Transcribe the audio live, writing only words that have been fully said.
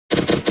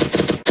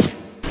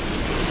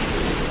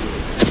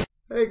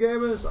Hey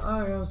gamers,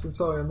 I am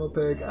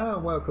centaurianmudpig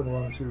and welcome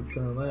along to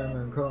Command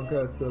and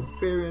Conquer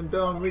Tiberian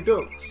Dawn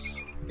Redux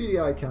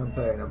GDI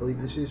campaign. I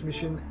believe this is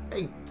mission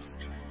 8.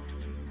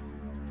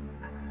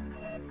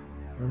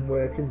 And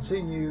we're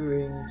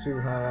continuing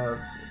to have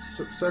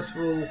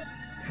successful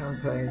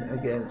campaign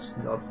against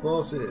Nod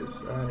forces,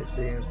 and it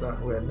seems that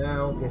we're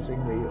now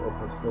getting the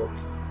upper foot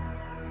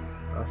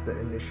after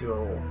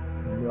initial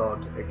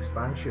Nod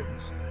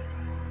expansions.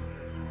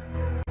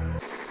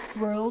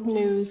 World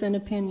news and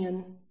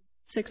opinion.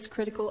 6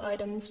 critical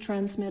items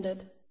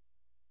transmitted.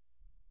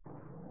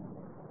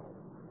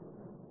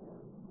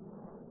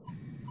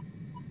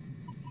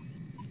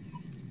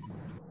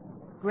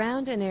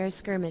 Ground and air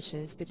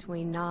skirmishes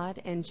between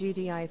Nod and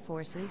GDI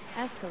forces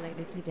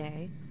escalated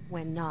today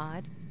when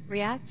Nod,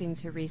 reacting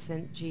to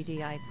recent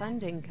GDI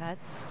funding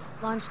cuts,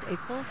 launched a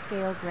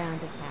full-scale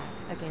ground attack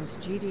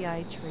against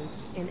GDI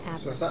troops in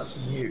Africa. So if that's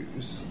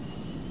news,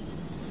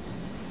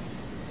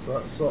 so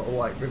that sort of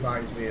like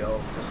reminds me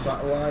of the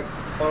satellite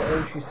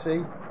photos you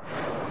see,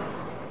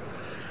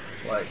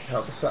 like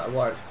how the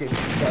satellites give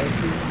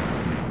selfies,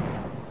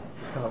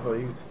 just have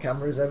these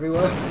cameras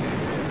everywhere,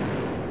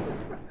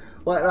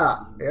 like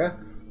that, yeah?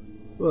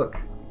 Look,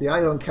 the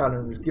ion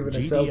cannon is giving a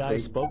selfie.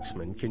 GDI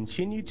spokesman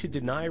continued to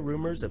deny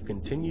rumors of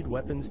continued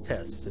weapons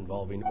tests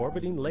involving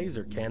orbiting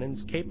laser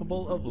cannons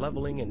capable of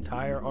leveling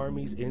entire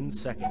armies in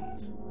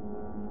seconds.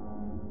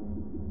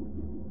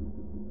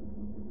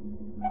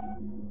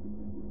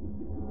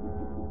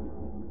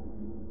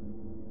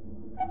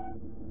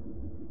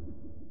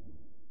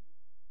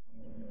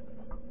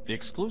 The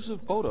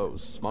exclusive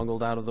photos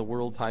smuggled out of the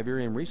World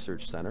Tiberium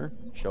Research Center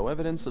show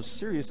evidence of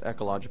serious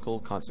ecological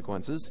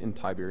consequences in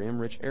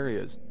Tiberium-rich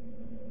areas.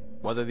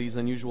 Whether these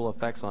unusual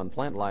effects on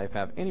plant life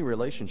have any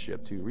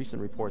relationship to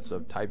recent reports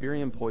of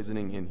Tiberium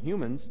poisoning in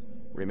humans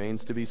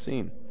remains to be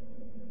seen.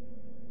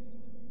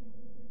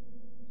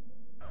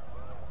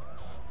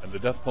 And the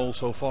death toll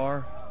so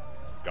far?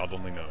 God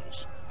only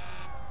knows.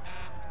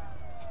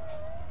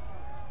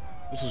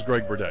 This is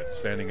Greg Burdett,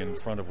 standing in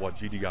front of what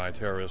GDI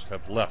terrorists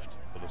have left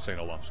of the St.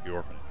 Olafsky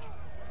orphanage.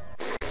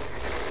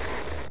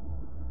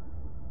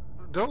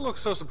 Don't look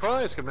so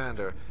surprised,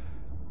 Commander.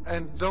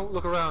 And don't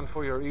look around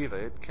for your Eva.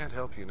 It can't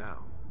help you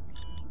now.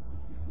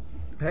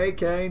 Hey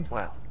Kane.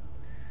 Well,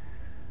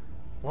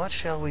 what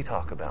shall we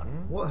talk about?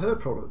 What her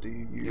product do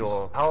you use?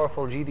 Your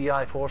powerful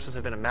GDI forces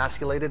have been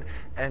emasculated,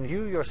 and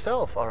you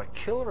yourself are a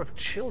killer of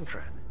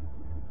children.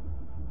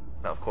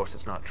 Now, of course,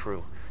 it's not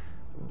true.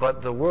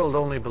 But the world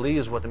only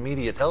believes what the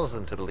media tells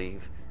them to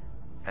believe.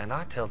 And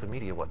I tell the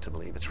media what to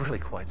believe. It's really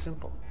quite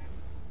simple.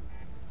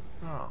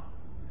 Oh,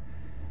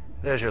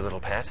 there's your little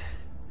pet.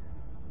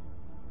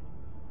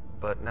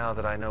 But now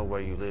that I know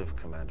where you live,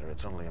 Commander,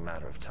 it's only a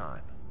matter of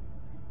time.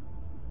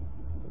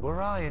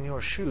 Were I in your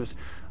shoes,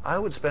 I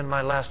would spend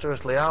my last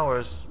earthly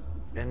hours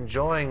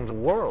enjoying the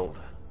world.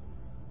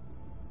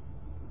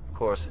 Of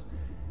course,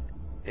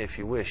 if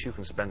you wish, you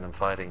can spend them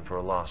fighting for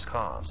a lost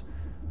cause.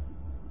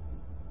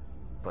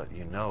 But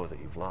you know that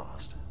you've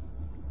lost.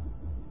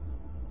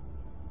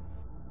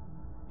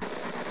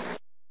 I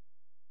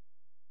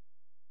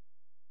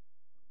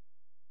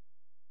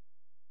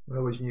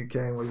always knew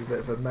Kane was a bit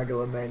of a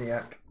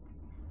megalomaniac.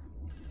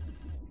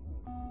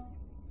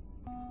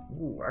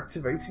 Ooh,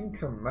 activating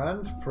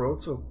command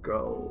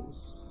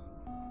protocols.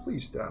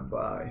 Please stand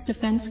by.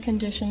 Defense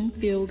condition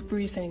field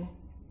briefing.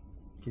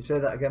 Can you say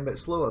that again a bit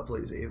slower,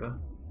 please, Eva?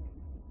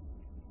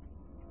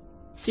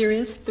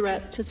 Serious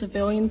threat to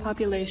civilian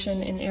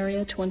population in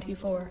Area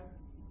 24.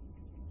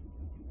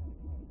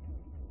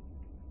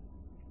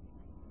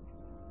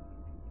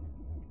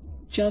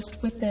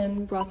 Just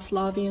within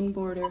Wrocławian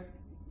border.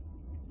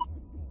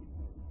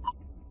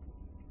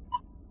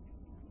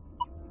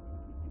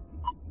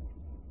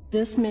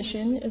 This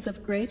mission is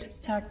of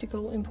great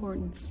tactical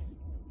importance.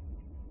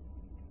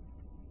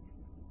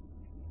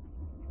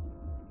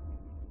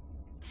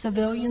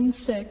 Civilians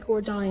sick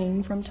or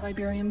dying from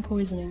Tiberium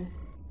poisoning.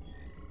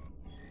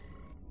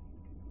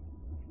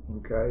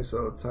 Okay,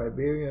 so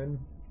Tiberian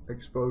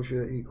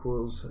exposure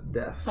equals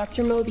death.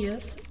 Dr.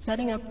 Mobius,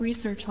 setting up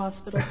research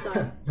hospital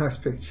site. Nice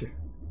picture.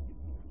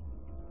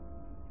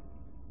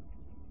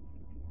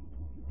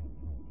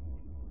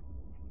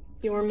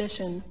 Your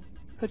mission: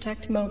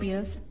 protect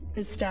Mobius,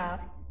 his staff,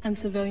 and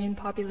civilian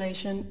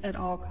population at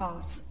all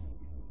costs.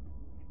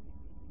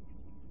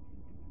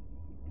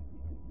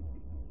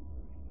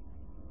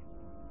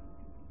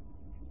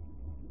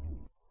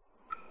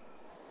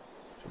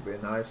 Should be a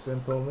nice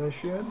simple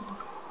mission.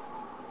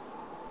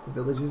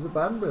 The village is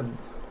abandoned.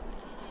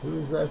 Who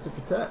is there to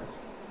protect?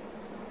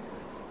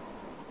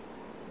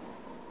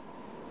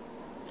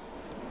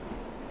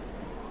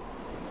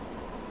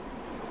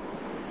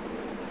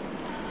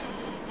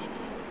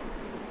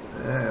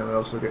 And we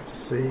also get to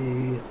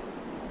see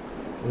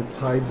the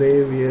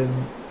Tiberian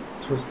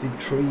twisted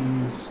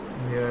trees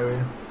in the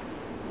area,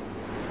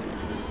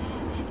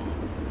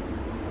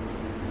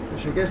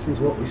 which I guess is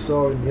what we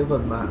saw in the other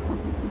map.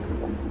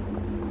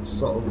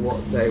 Sort of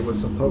what they were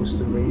supposed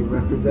to be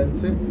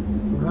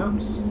representing,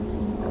 perhaps.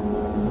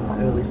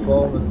 An early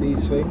form of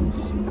these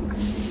things.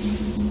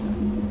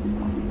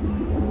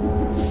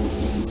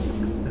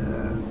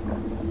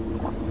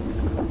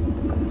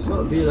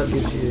 view that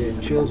gives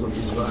you chills up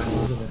your spine,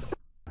 doesn't it?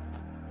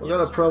 We've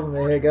got a problem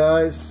here,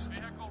 guys,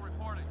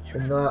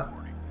 in that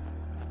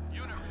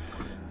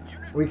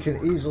we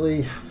can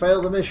easily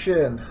fail the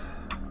mission.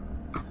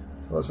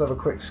 So let's have a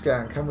quick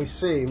scan. Can we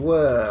see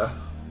where...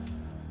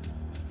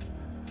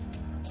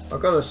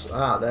 I've got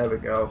a... there we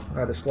go. I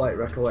had a slight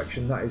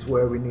recollection. That is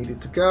where we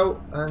needed to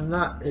go, and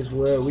that is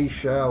where we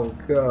shall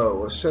go.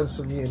 We'll send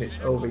some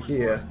units over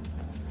here.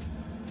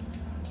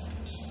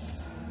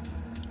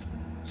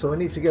 So we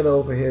need to get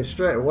over here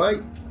straight away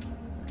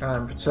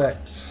and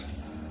protect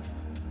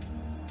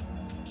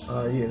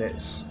our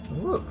units.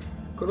 And look,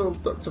 good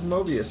old Dr.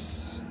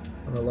 Mobius,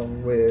 and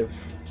along with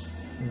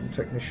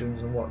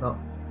technicians and whatnot.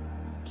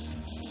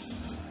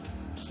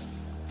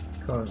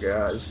 Come on,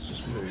 guys,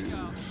 just move.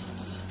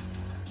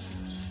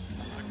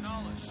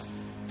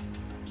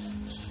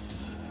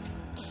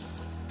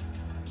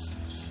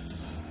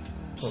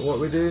 But what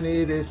we do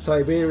need is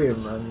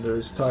Tiberium, and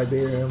there's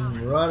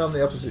Tiberium right on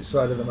the opposite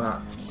side of the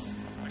map.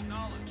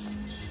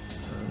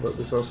 But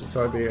there's also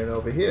Tiberium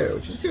over here,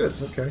 which is good.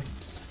 Okay.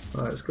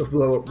 Right, let's go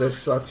blow up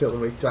this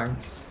artillery tank.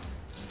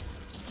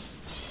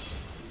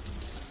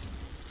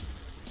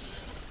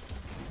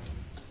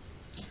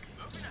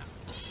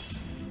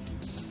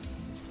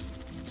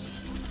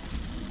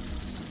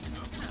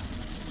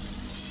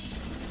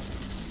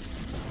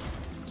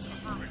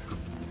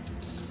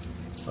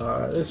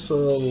 Alright, this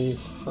will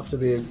have to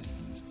be...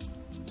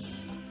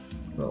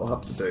 That'll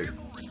have to do.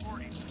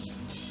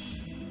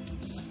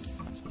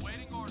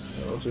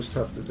 It'll just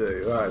have to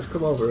do. Right, let's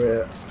come over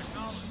here.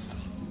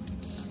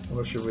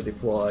 Where should we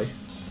deploy?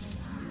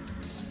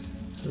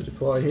 Should we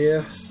deploy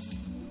here?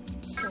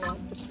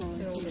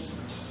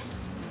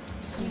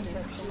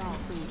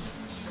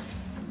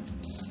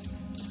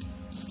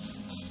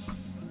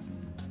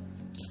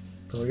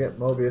 Can we get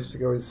Mobius to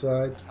go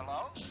inside?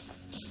 Hello?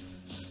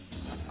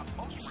 A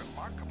most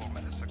remarkable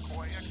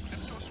Metasequoia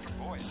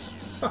Cryptostraboides.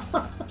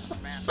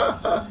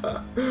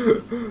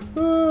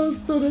 Oh,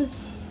 that's funny.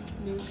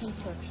 New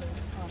construction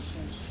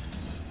option.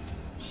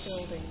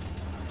 Building.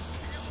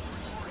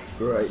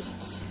 Great.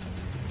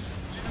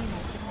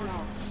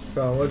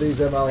 Come on, what are these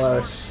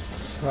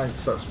MLS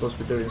tanks that's supposed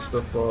to be doing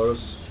stuff for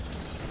us?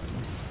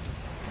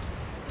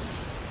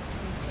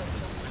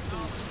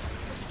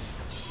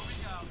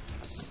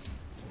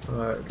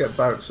 Alright, get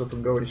barracks up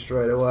and going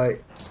straight away.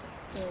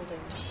 Building.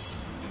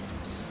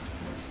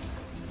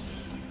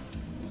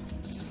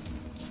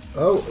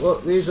 Oh,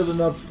 look, these are the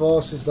Nod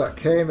forces that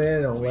came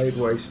in and laid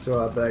waste to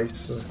our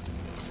base.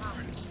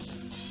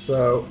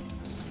 So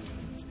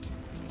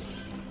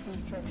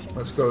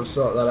let's go and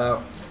sort that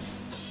out.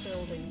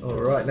 Oh,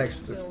 right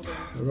next to,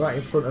 right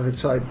in front of the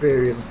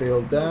Tiberian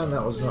field down.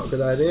 That was not a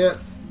good idea.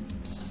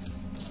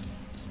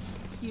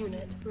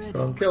 Unit ready.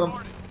 Go on, kill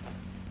him.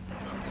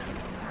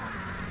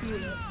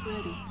 Unit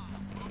ready.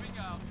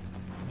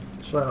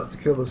 Try not to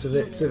kill the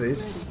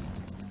civvies.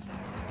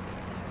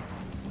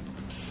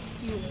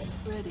 Unit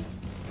ready.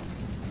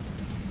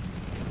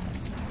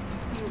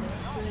 Unit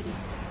ready.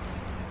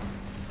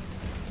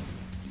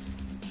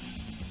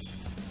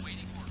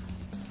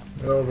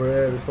 Get over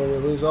here before we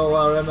lose all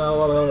our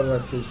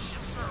MLRSs.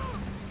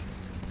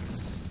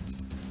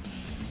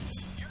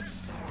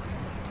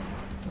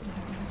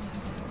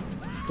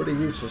 Pretty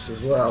useless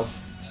as well.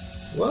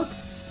 What?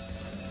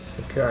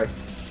 Okay.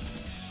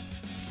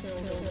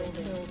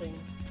 Building.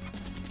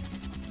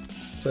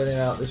 Turning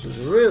out this was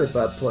a really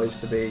bad place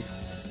to be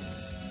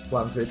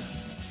planted.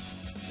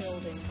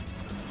 Building.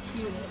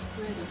 Unit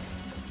ready.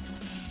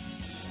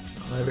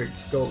 Maybe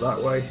go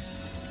that way.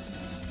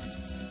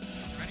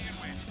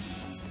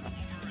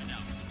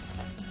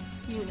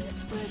 Unit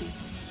ready.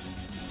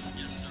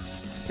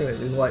 Okay,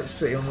 he's like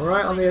sitting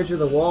right on the edge of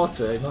the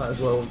water. He might as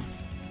well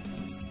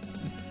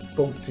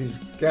bumped his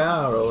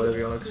gar or whatever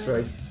you want to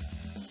say.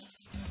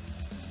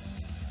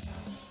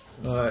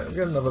 Alright, we've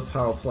got another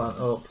power plant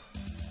up.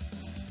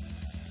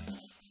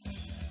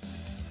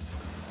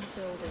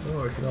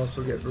 Oh, we can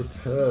also get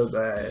repair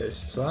there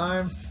this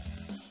time.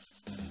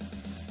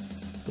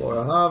 For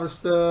a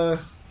harvester.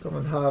 Come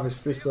and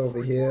harvest this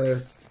over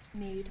here.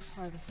 Need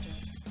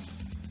harvester.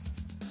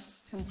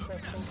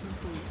 Construction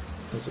complete.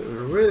 Because it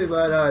was a really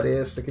bad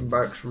idea sticking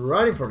barracks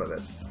right in front of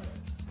it.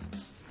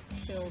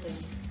 Building.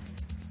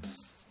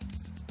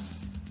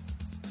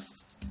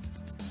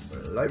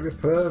 Light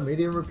repair,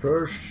 medium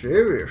repair,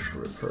 serious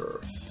repair.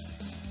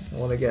 I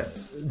want to get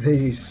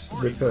these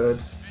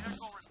repaired.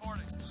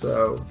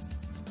 So,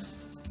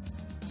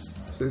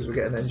 as soon as we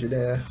get an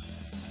engineer.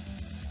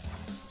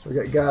 So we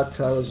get guard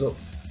towers up.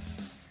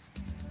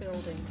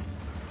 Building.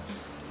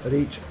 At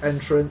each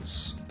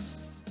entrance.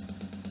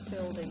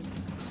 Building.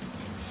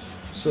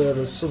 Serve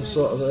as some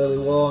sort of early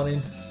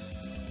warning.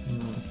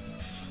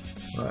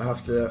 Might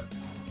have to.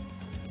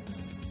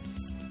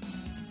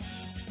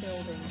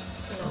 Building.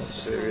 Oh,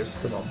 serious,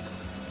 come on.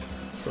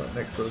 Right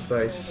next to the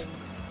base.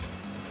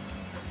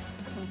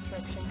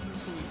 Construction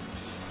complete.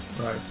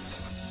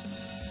 Nice.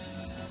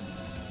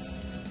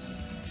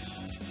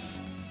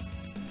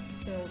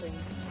 Building.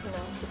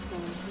 Cannot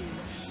deploy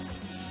here.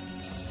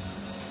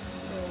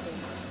 Building.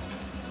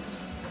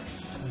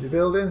 You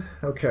building?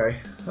 Okay,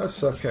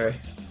 that's okay.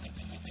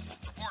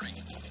 Reporting.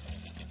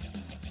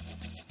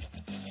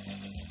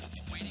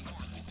 Waiting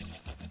order.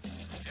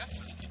 Yes,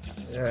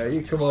 sir. Yeah,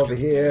 you come over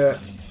here,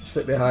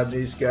 sit behind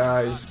these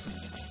guys.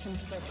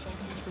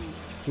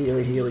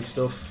 Healy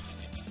stuff.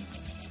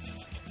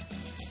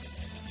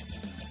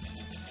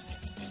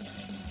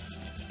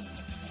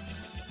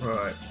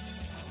 Right.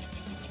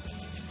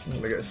 I'm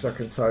gonna get a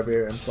second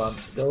Tiberian plant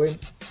going.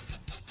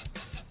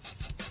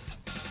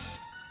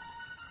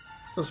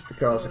 Just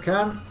because I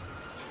can.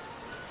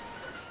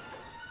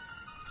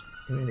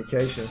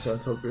 Communication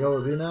centre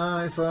would be a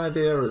nice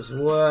idea as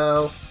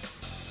well.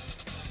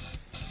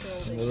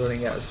 And we're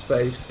running out of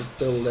space to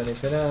build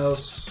anything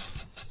else,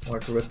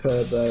 like a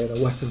repair bay and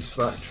a weapons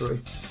factory.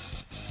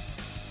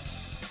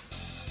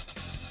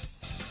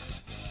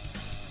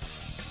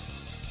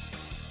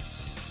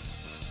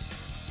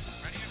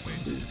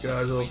 These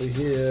guys over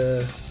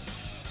here.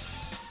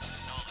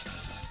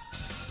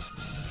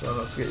 Try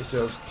not to get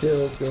yourselves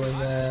killed going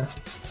there.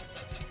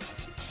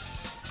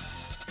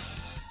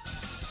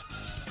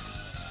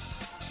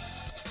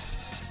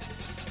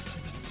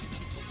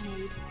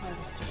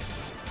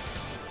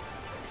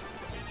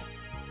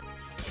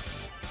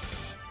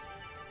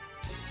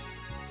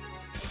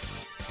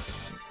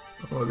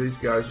 Oh, these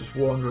guys just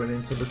wandering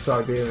into the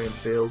Tiberian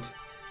field.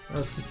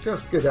 That's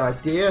a good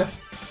idea.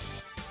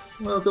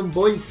 Well done,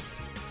 boys.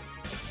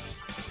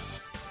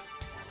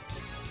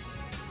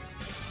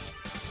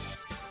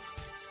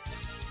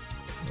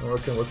 Where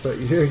can we put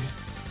you?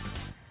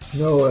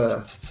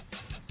 Nowhere.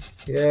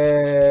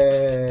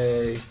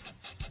 Yay!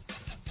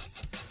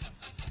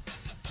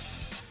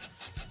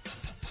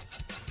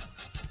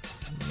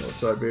 More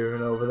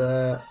Tiberian over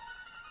there.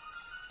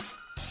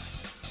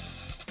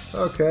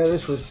 Okay,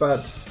 this was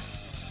bad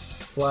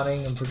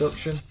planning and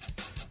production.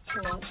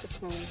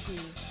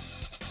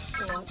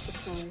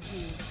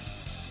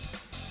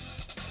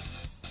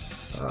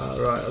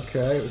 Right,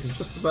 okay, we can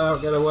just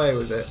about get away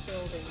with it.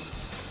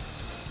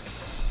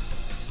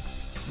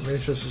 I'm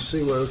interested to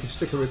see where we can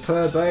stick a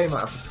repair bay.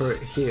 Might have to put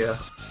it here.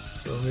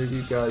 So I'll move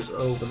you guys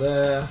over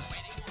there.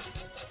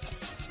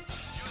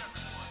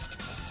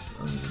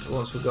 And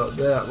once we've got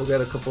that, we'll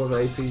get a couple of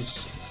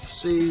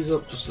APCs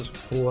up just to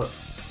support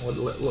what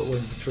little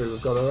infantry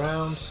we've got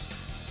around.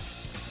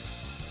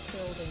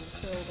 Building.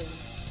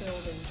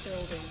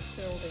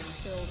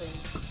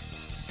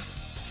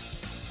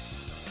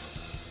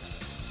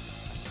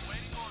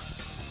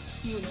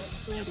 Unit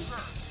ready.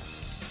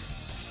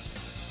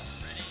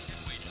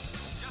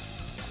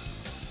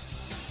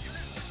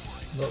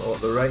 Don't know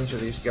what the range of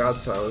these guard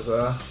towers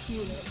are.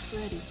 Unit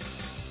ready.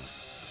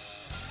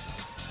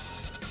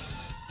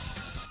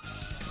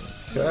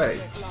 Okay.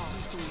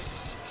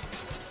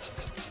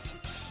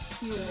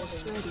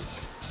 Unit ready.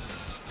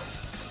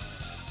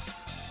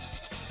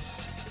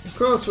 Of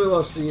course we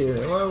lost a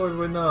unit, why would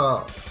we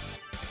not?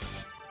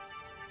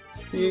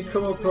 Can you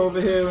come up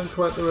over here and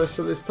collect the rest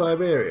of this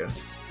Tiberian?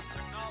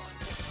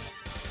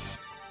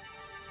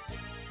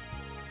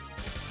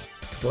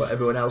 But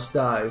everyone else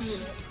dies.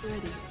 Unit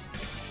ready.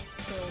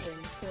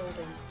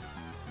 Building.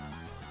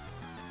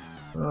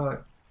 Right.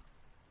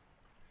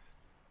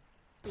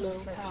 Low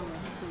power.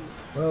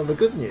 Well, the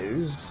good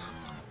news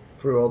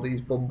through all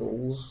these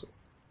bumbles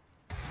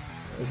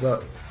is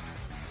that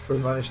we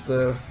managed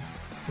to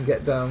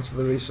get down to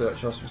the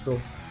research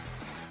hospital.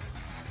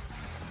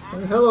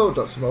 And hello,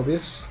 Dr.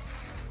 Mobius.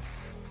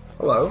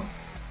 Hello.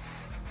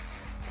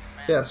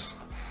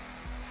 Yes.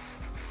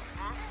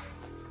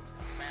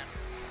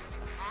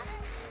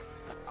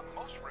 A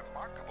most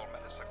remarkable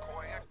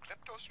Metasequoia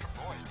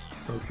Cryptostraboid.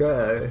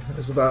 Okay,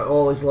 that's about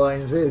all his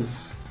lines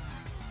is.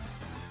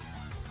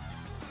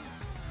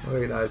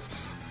 Very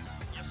nice.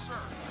 Yes, sir.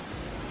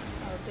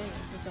 Our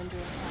base is under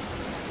attack.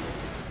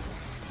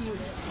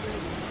 Unit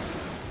ready.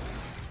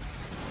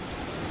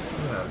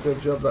 Yeah, good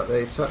job that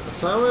they attacked the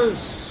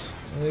towers.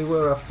 We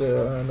were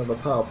after another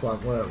power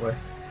plant, weren't we?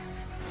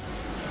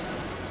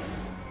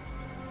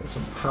 Get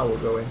some power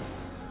going.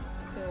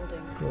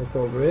 Building. Come up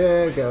over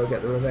here, go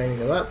get the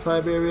remaining of that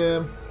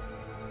Tiberium.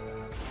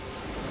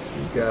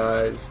 You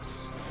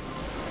guys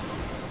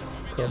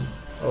come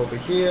over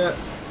here.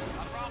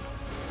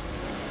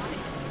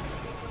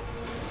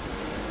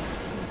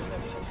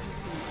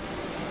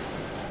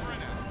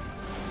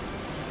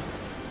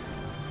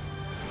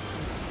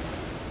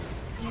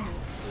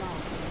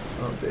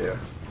 Oh dear.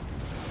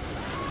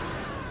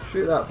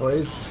 Shoot that,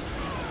 please.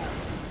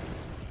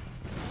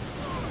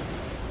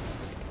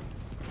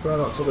 Try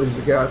not to lose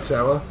the guard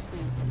tower.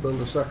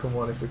 Build a second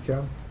one if we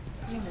can.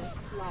 Unit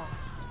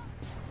lost.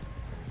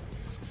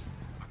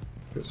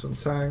 Get some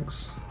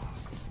tanks.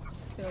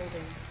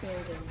 Building.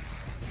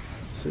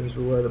 Seems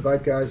we're where the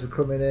bad guys are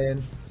coming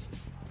in.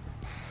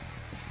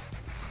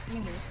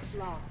 Unit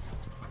lost.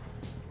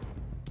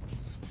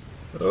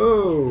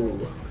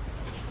 Oh!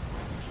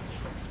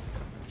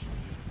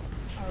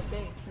 Our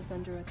base is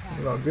under attack.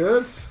 Not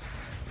good.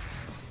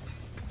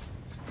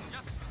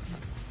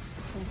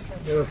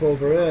 Get up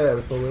over here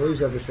before we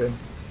lose everything.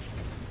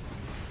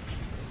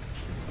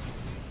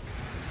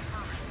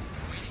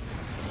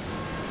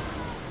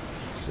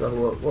 have a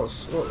look. What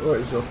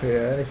is up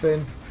here?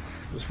 Anything?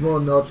 There's more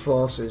Nod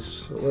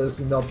forces. Where's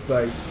the Nod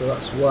base? So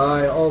that's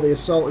why all the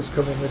assault is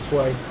coming this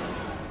way.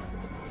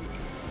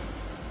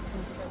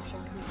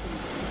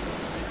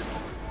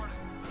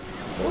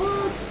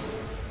 What?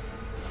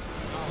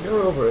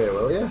 You're over here,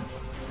 will you?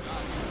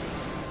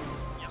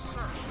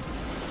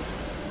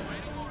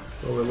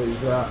 We'll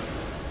release that.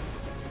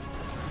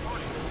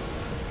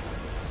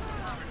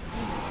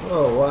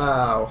 Oh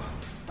wow.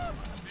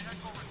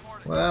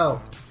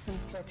 Well,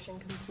 Construction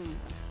complete.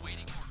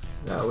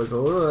 that was a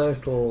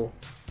little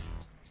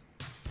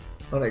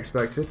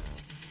unexpected.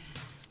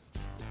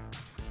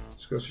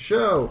 Just goes to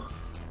show.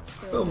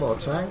 Still more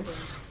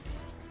tanks.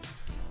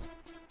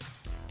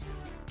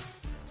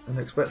 And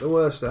expect the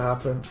worst to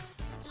happen.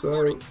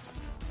 So we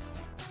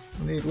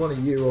need one of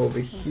you over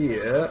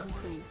here.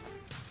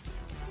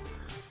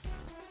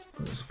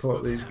 Let's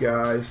support these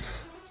guys.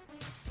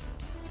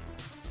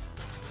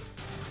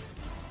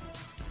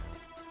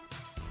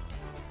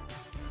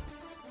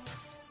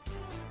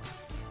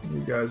 You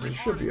guys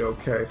should be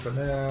okay for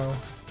now.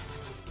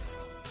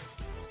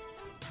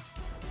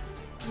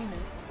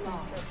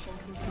 Construction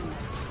complete.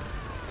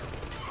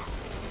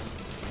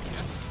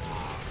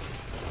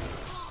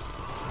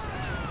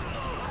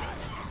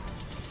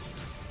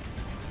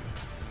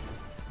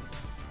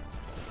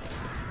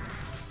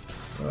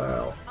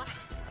 Well,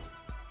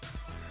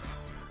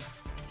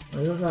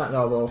 isn't that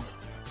novel?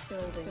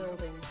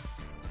 Building.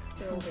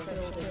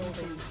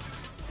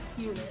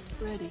 Unit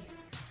ready.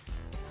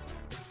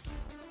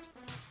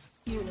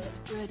 Unit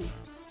ready.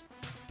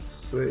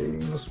 See,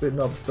 must be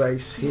no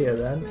base here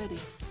then. Ready.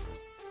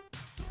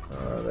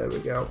 There we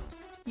go.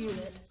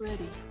 Unit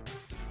ready.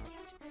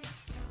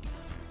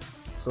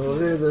 So we'll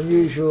do the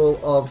usual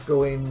of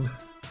going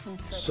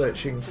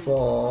searching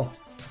for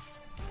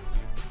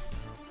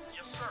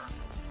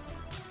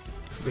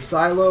the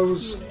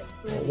silos.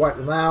 We'll wipe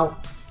them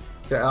out,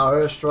 get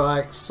our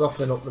airstrikes,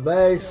 soften up the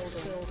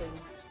base,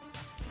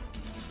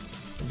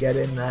 get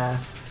in there,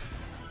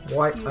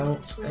 wipe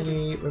out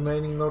any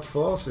remaining Nod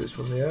forces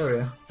from the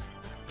area.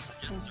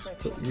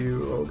 Put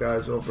you all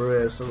guys over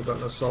here, so we've got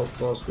an assault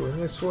force going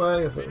this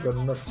way. I think we've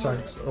got enough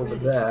tanks over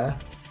there.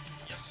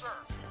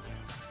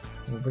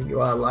 I think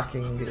you are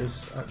lacking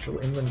is actual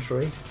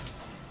inventory.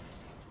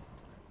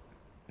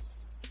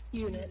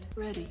 Unit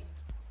ready.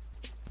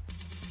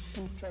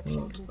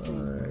 Construction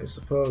complete. I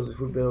suppose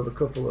if we build a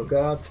couple of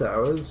guard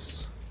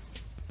towers,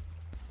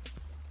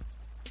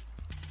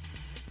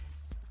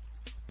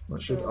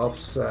 that should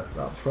offset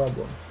that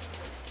problem.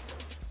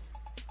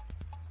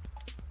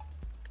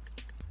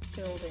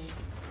 Building.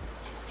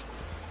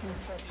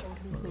 Construction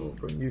complete. We'll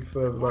bring you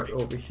further back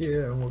over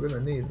here, and we're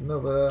going to need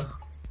another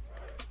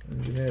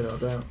engineer, no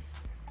doubt.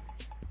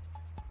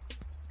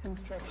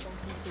 Construction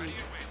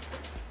complete.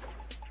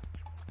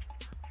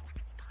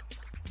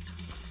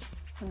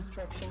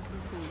 Construction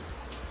complete.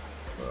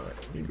 Right,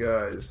 you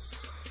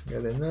guys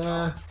get in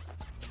there.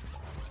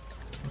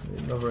 Need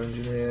another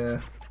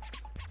engineer.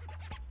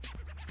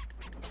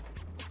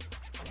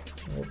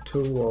 Or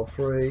 2 or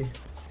 3.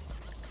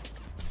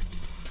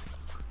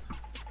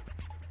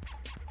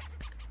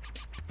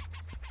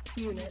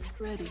 Unit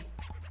ready.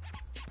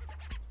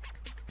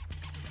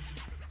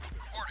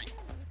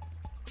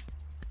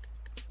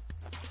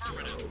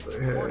 Over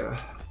here.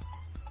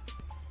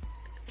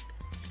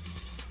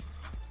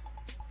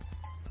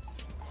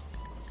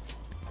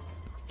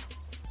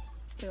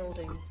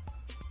 Building.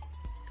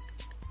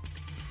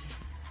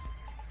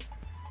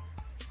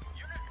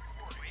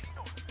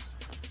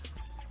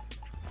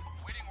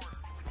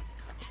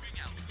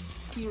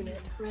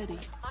 Unit ready.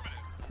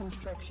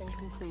 Construction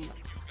complete. You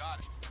got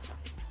it.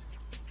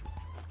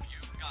 You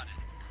got it.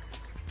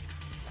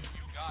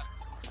 You got it.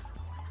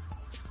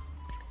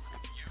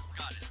 You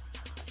got it.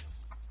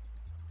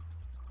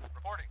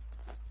 Reporting.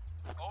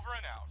 Over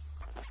and out.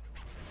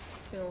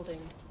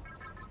 Building.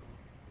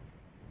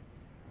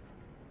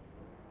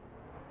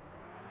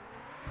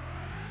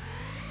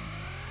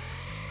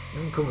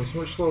 Incoming's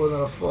much slower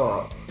than I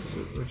thought.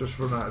 We just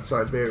run out of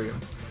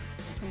Tiberium.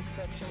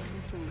 Construction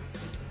complete.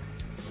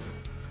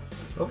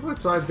 Hopefully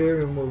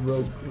Tiberium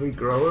will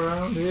regrow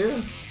around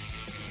here.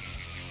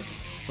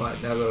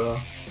 Might never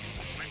though.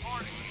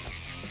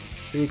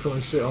 You come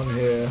and sit on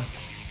here.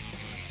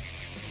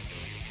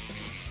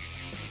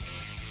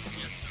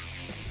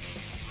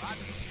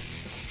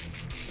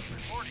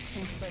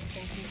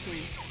 Construction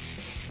complete.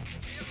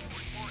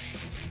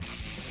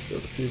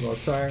 Build a few more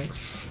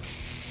tanks.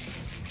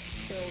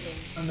 Building.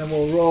 And then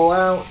we'll roll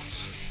out.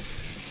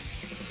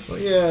 But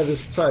yeah,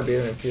 there's a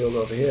Tiberian field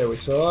over here we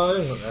saw,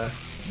 isn't there?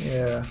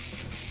 Yeah.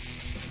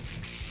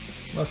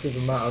 Massive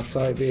amount of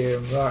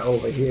Tiberium right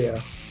over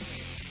here,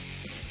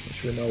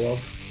 which we know of.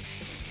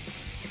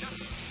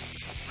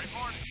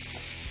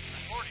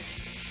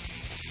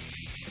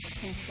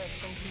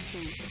 Construction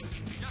complete.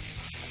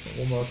 Got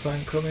one more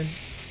tank coming.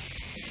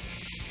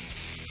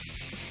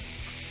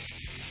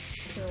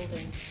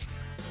 Building.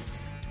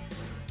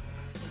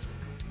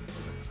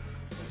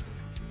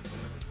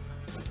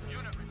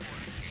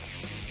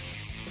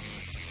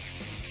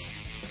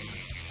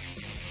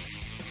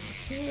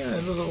 Yeah,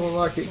 it doesn't look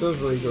like it does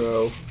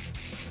regrow.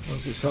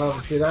 Once it's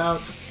harvested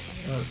out,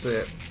 that's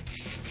it.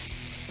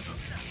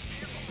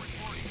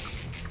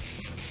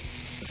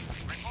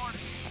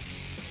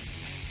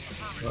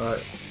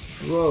 Right,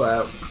 roll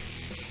out.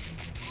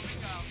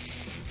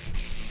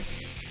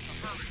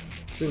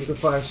 See if we can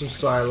find some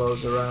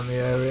silos around the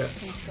area.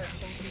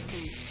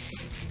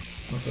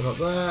 Nothing up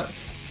there.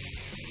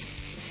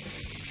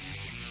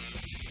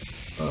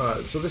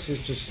 Alright, so this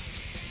is just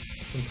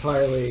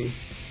entirely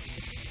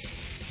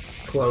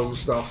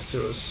closed off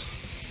to us.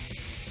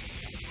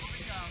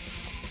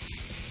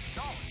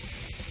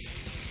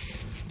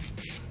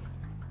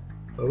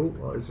 Oh,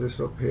 what is this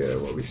up here?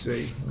 What we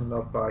see on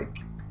that bike?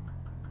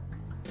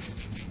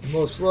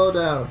 More slow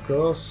down, of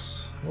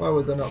course. Why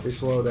would there not be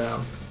slow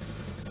down?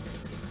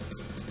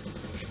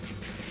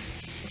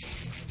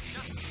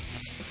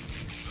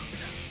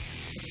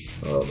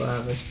 Oh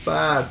man, it's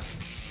bad.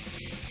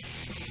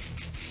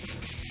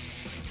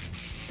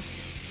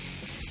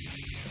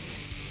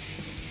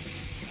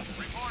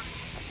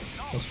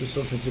 Must be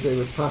something to do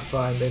with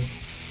pathfinding.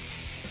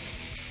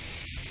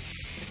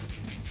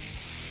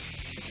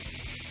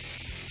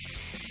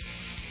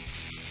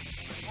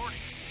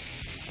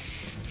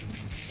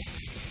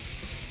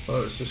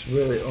 Oh, it's just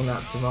really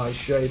unoptimized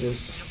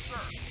shaders.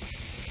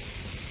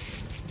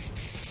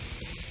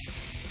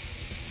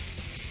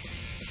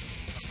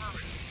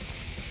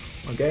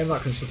 A game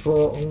that can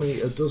support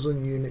only a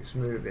dozen units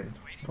moving.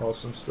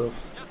 Awesome stuff.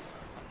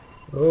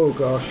 Oh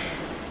gosh.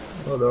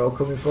 Oh, they're all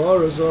coming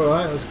for us.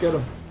 Alright, let's get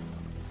them.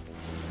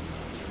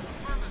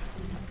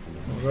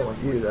 I don't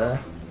want you there.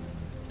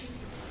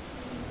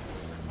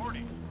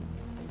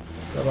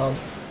 Come on.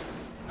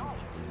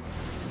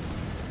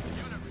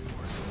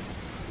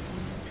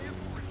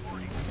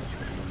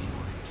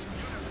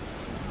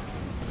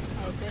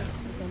 Our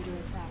base is under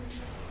attack.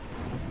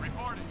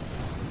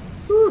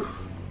 Whew.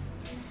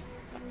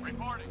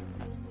 Reporting.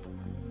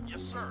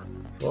 Yes, sir.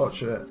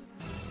 Fortunate.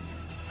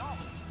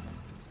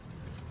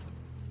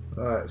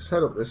 Alright, let's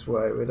head up this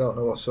way. We don't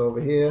know what's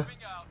over here.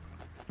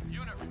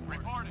 Unit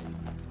reporting.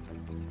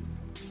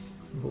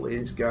 Hopefully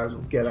these guys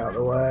will get out of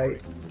the way.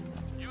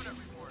 Unit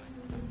reporting.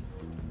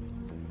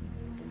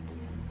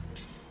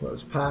 Let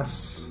us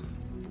pass.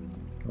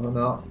 Or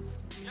not.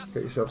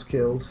 Get yourselves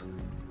killed.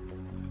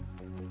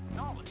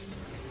 Knowledge.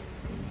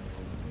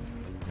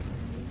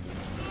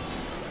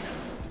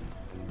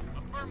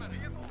 Affirmative.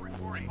 Vehicle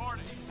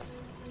reporting.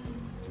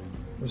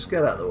 Just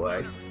get out of the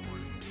way.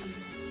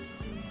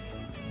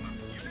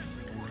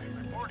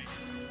 Reporting.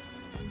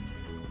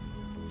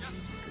 Yes.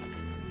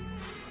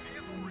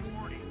 Vehicle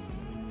reporting.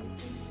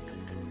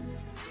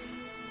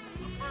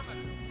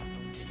 Affirmative.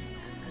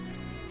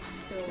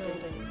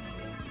 Building.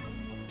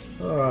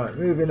 Alright,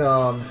 moving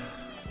on.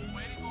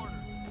 Waiting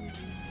order.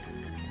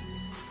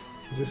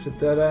 Is this a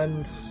dead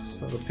end?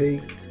 Have a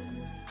peek.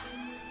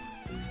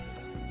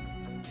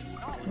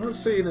 I'm not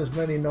seeing as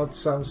many nod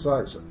sound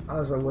sites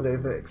as I would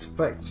have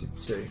expected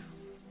to.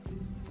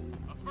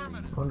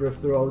 Affirmative. I wonder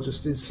if they're all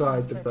just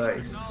inside the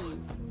base.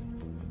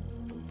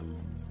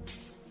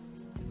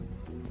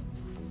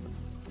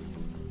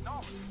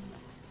 Knowledge.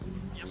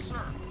 Yes,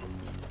 sir.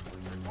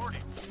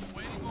 Reporting.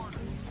 Waiting order.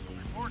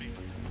 Reporting.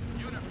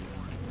 Unit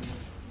reporting.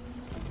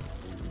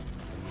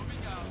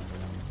 Moving out.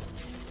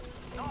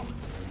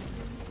 Knowledge.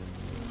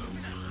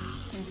 Moving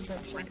out.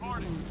 Construction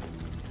Reporting.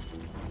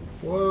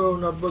 complete. Whoa,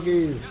 not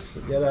buggies!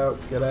 Get out,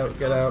 get out,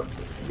 get out.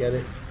 Get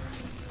it.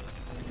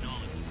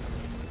 Knowledge.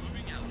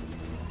 Moving out.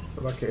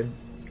 Come back in.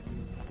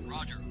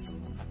 Roger.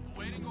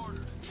 Awaiting orders.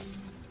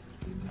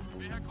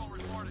 Vehicle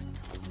reporting.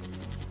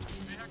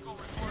 Vehicle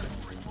reporting.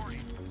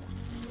 Reporting.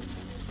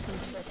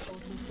 Construction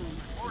complete.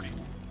 Reporting.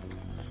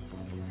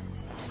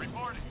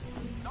 Reporting.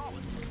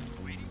 Knowledge.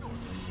 Waiting orders.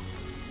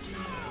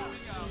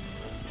 Moving out.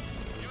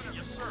 Unit.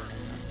 Yes, sir.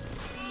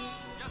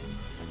 Yes.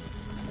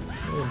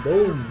 Oh,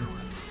 boom!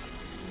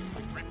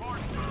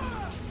 Reporting.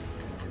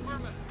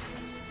 Affirmative.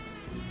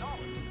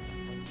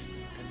 Knowledge.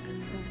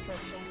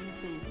 Construction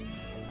complete.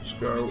 Let's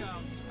go.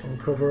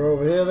 Uncover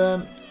over here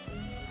then.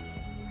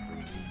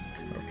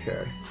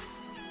 Okay.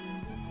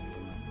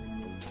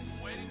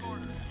 Waiting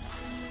orders.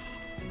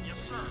 Yes,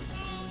 sir.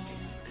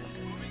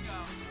 Moving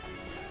out.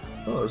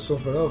 Oh, there's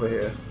something over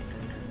here.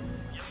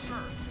 Yes,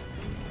 sir.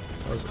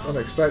 That was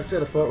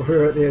unexpected. I thought we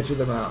were at the edge of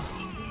the map.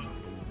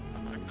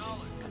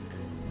 Acknowledge.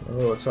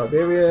 Oh,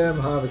 Tiberium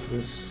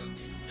harvesters.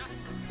 Yes.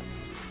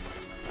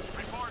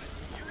 Reporting.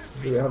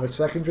 Do we have a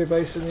secondary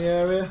base in the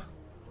area?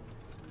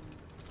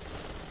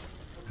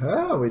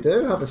 Ah, we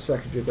do have a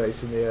secondary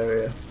base in the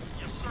area.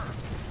 Yes, sir.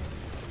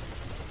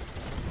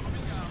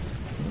 Moving out.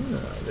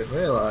 Ah, I didn't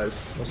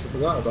realise. Must have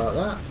forgotten about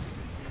that.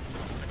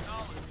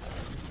 Acknowledge.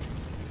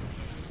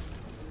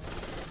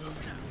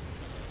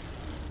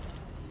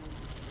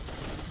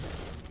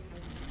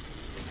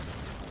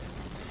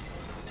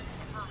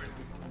 Affirmative.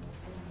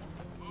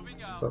 Moving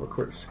Let's out. have a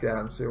quick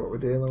scan, see what we're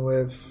dealing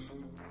with.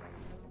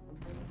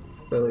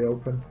 Fairly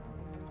open.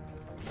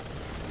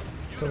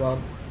 Come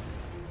on.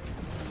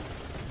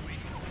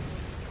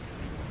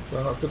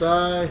 Try not to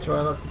die,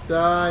 try not to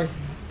die.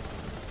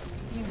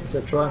 Unit He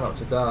said try not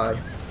to die.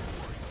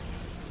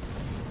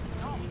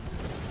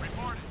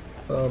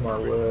 Oh my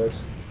word.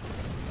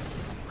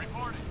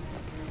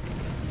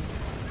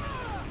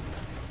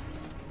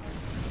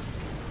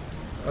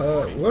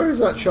 Where is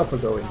that chopper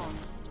going?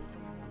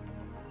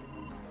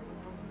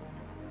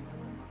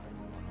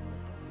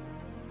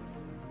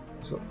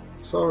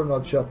 Saw an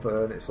odd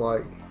chopper and it's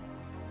like,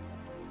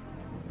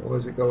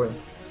 where's it going?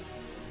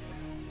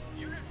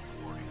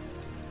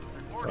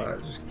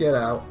 Right, just get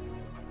out.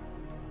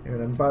 You're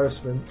an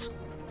embarrassment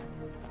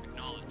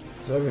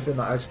to everything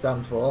that I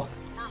stand for.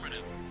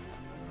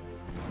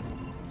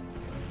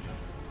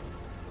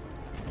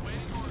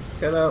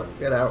 Get out,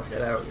 get out,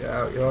 get out, get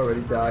out. You're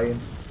already dying.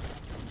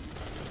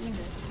 Unit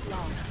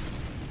lost.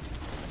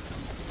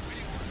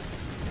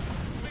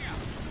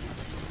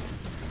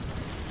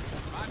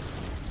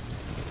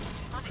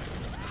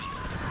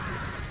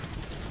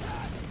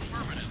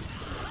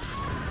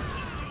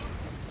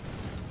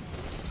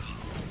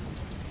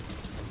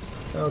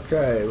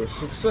 Okay, we've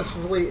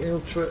successfully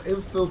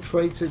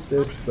infiltrated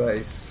this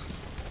base.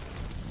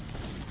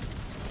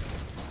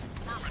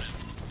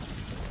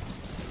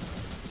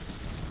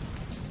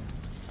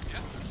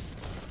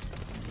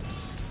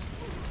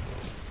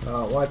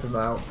 Oh, wipe him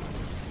out.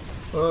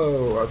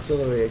 Oh,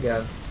 artillery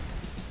again.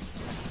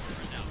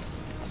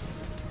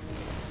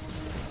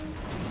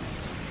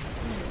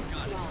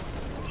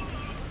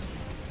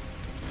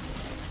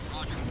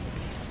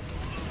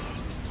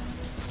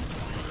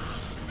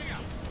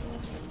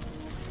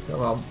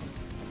 Come on.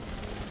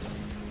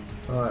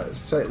 Alright,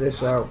 let's take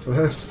this out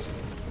first.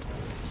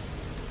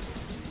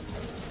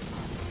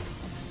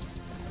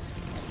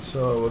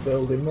 So we're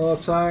building more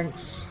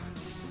tanks.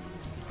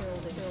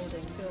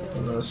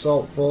 And an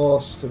assault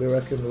force to be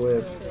reckoned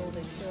with.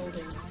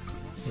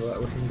 Right,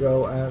 we can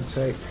go and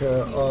take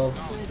care of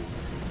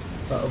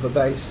that other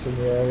base in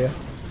the area.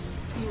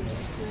 Unit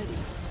ready.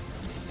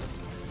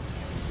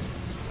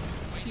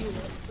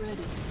 Unit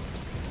ready.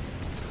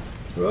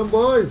 Run,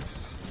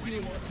 boys!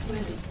 Unit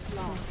ready.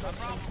 Lost.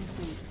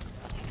 Complete.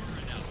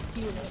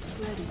 Unit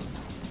ready.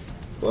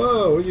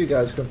 Whoa, where do you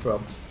guys come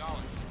from?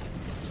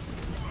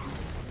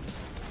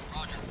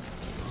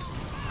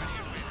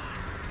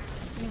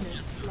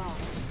 Unit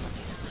lost.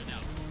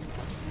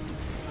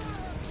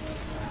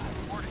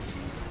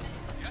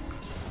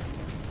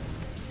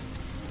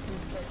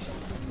 Construction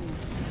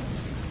complete.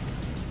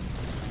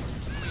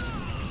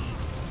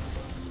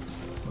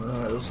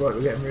 Alright, looks like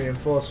we're getting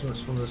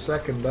reinforcements from the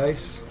second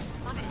base.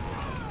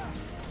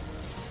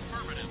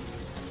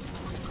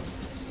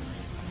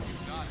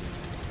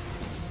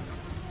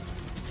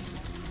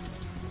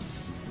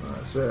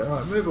 That's it.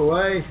 Alright, move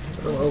away.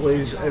 I don't want to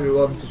lose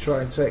everyone to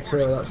try and take care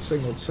of that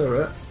single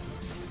turret.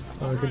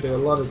 And we can do a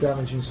lot of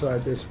damage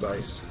inside this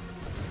base.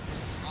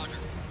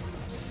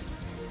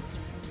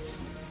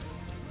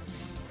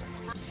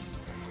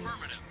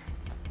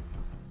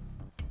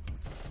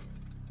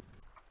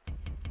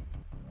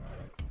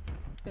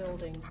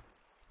 Building.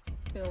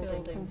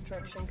 Building.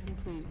 Construction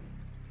complete.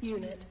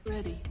 Unit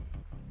ready.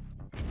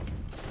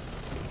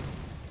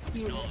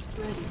 Unit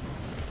ready.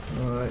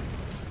 Alright.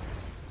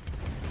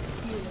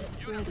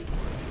 Unit ready.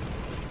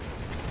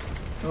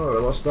 Oh, we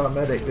lost our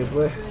medic, did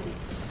we? Ready.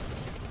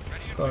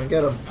 Go on,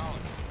 get him.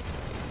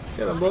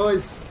 Get him,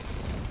 boys.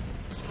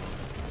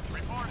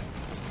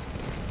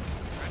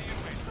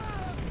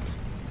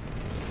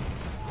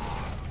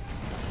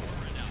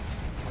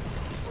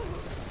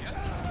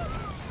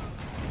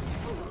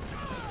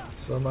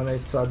 So many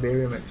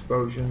Tiberium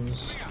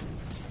explosions.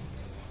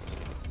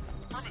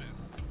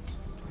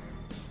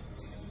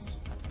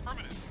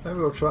 Maybe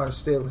we'll try and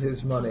steal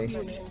his money.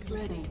 Unit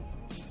ready.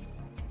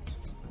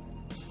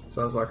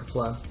 Sounds like a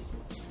plan.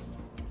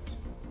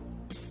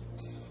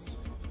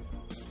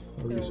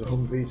 We'll use a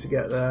Humvee to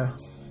get there.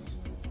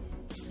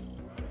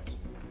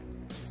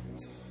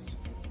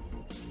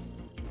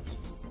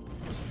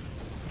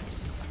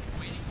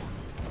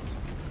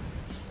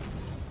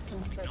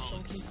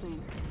 Construction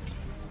complete.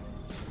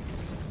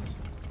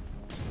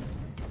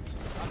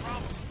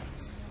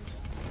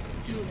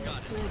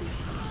 Unit ready.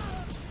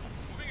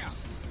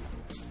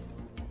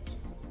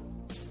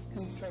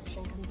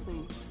 Construction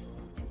complete.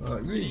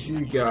 Right, use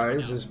you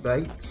guys as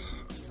bait.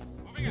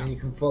 And you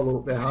can follow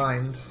up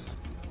behind.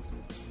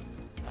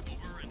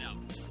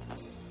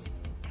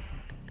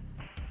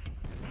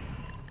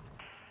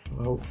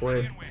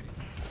 Hopefully.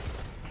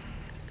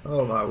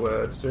 Oh my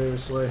word,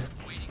 seriously.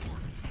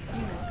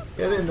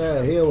 Get in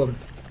there, heal them.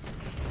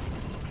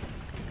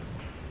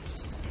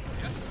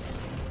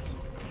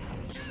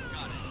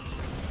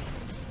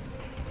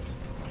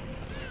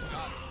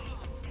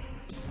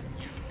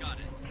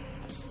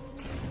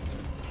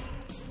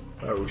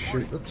 Oh,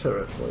 shoot the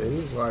turret,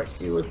 please, like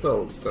you were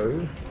told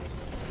to.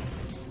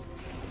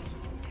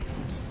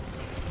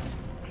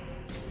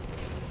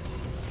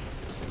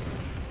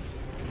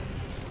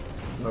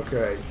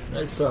 Okay,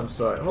 next SAM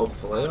site.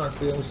 Hopefully, that's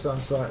the only SAM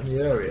site in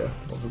the area.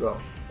 What have we got?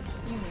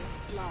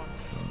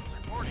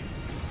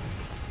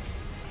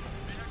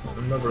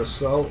 Another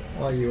assault.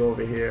 Why are you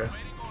over here?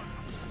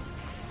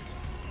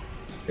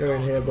 Go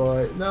in here,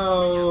 boy.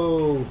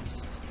 No!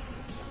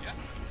 Yes,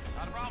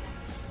 not a problem.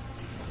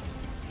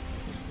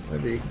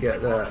 Maybe you can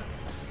get there.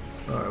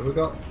 Alright, we've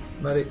got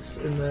medics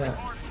in there.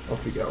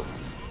 Off you go.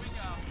 Moving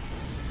out.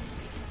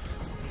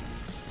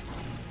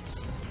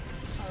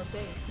 Our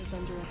base is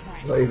under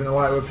attack. Not even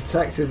like we're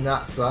protecting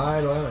that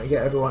side. Why don't we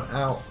get everyone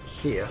out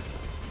here?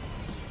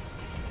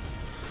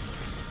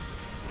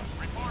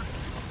 Reporting.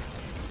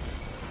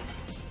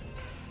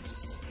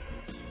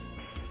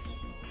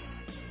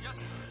 Yes,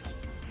 sir.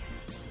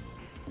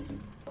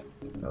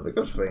 Now the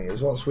good thing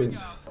is once we've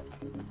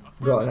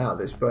gotten out of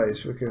this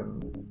base we can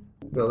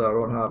build our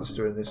own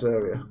harvester in this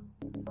area.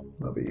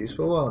 That'll be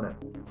useful, won't it?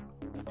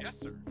 Yes,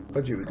 sir.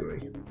 Would you agree?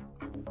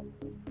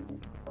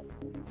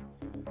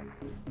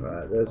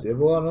 Right, there's the other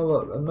one. Oh,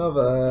 look,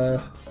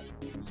 another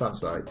SAM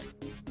site.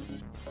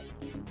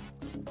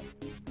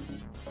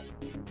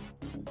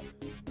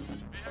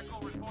 Vehicle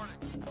reporting.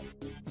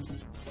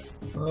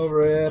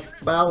 Over here,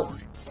 pal.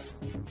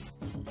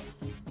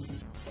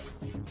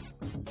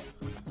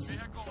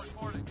 Vehicle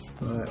reporting.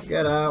 Right,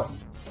 get out.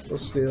 We'll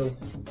steal.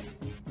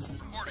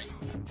 Reporting.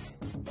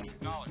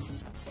 Acknowledged.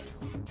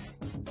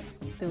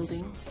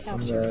 Building And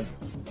captured. then,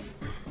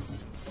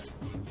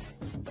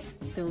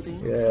 Building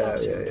yeah.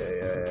 captured.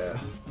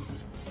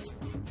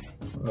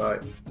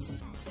 Right,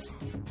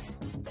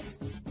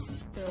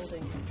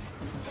 Building.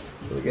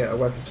 we get a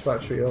weapons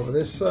factory over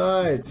this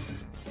side.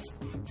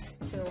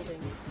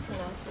 Building.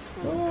 Pull out the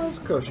pool. Oh,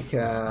 of course you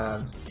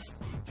can.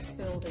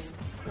 Building.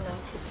 Pull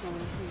out the pool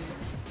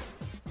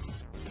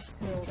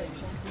here.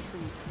 Construction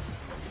complete.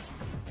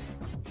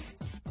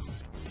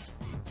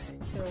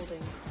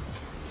 Building.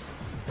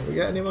 Can we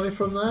get any money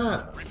from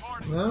that?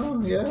 Reporting. No?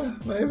 Yeah?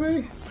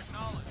 Maybe?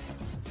 Acknowledged.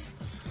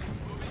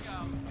 Moving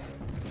out.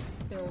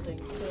 Building.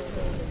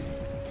 Building.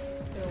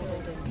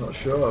 Building. Not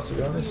sure, to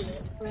be honest.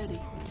 Unit ready.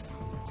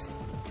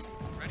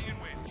 Ready and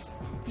waiting.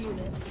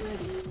 Unit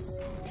ready.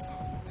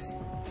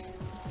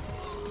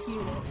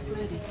 Unit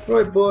ready.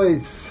 Right,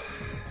 boys.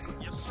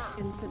 Yes, sir.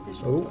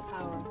 Insufficient Oh.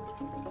 power.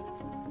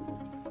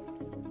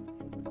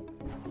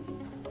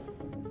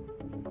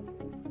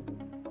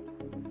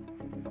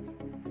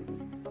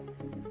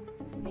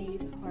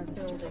 Need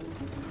harvest. Building.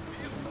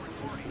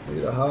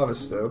 Need a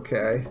harvester,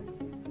 okay.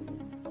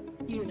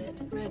 Unit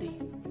ready.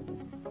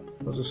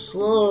 I'll just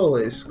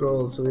slowly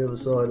scroll to the other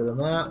side of the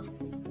map.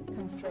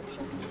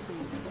 Construction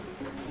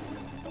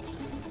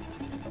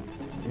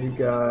complete. You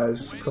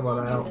guys, come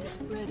on out. Unit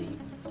ready.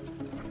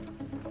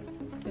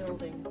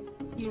 Building.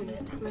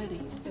 Unit ready.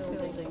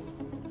 Building.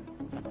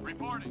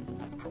 Reporting.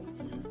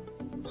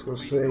 Let's go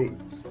see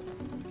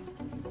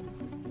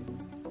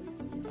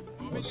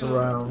what's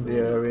around the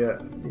area.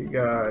 You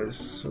guys,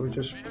 so we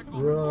just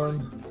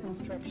run.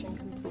 Construction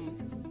complete.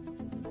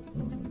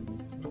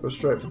 Go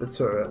straight for the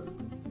turret.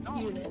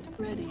 Unit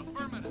ready.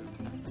 Affirmative.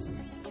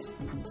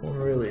 I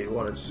really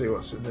wanted to see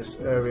what's in this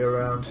area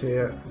around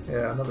here.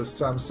 Yeah, another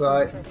SAM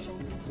site. Construction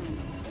complete.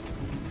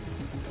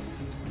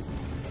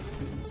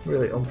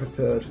 Really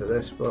unprepared for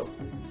this, but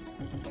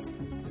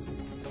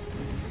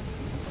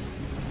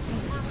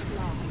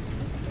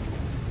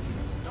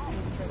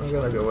Lost. I'm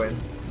gonna go in.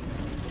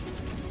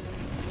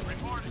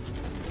 Reporting.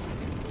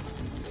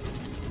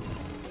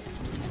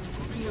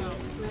 Unit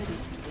ready.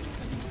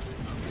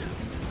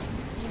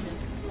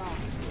 Unit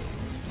lost.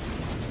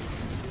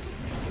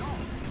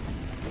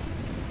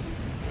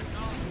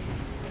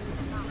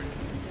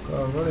 Come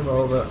on, run him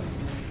over.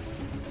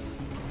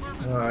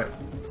 Alright,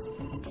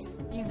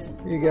 Unit.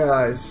 you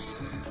guys.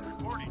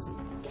 Reporting.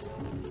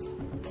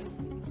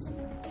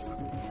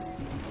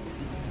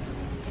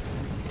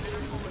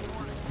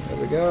 There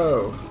we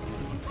go.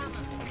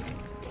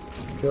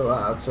 Kill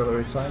that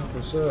artillery tank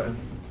for certain.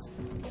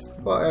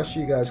 But I asked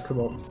you guys come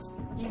up.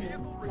 Unit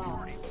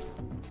lost.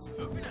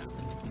 Moving out.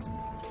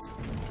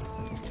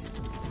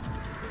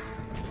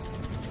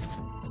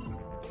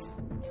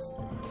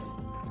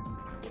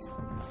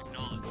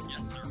 Acknowledged.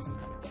 Yes, sir.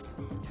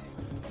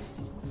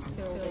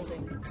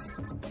 Building.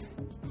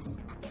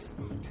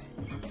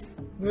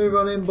 Move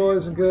on in,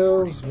 boys and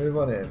girls. Move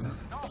on in.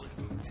 Acknowledged.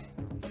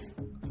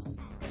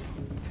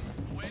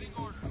 Awaiting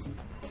order.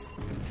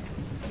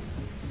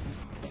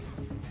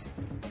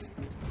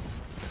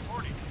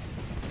 Reporting.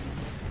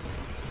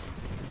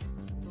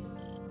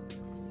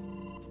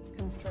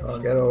 Construction. I'll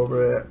get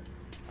over it.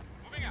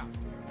 Moving out.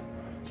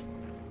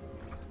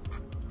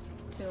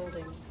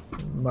 Building.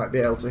 Might be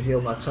able to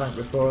heal my tank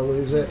before I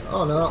lose it.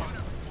 Oh no.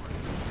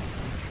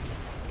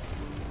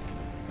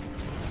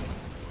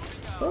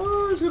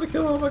 Oh, he's gonna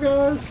kill all my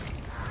guys.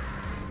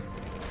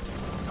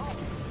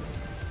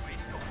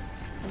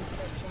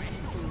 Construction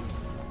complete.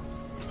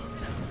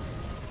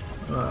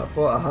 Right, I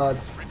thought I had.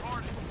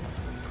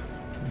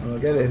 I'll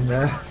get in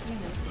there. Unit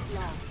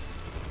lost.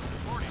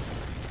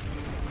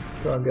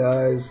 Come on,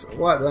 guys.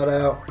 Wipe that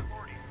out.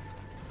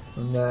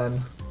 And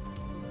then,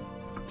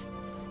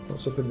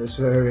 what's up in this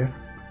area?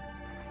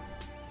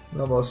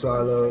 No more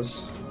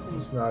silos.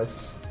 That's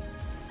nice.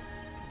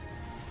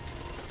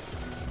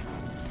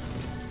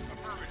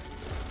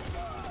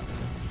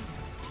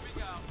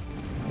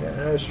 Get an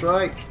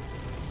airstrike.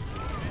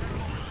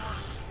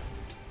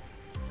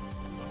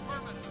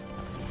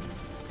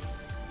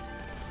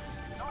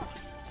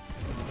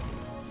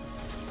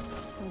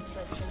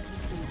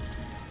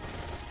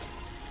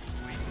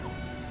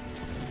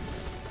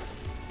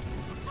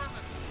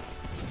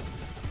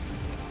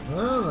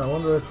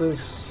 wonder if there's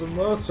some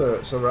more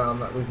turrets around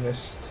that we've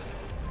missed.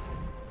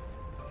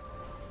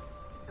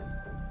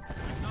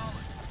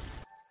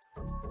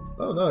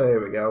 Oh no,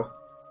 here we go.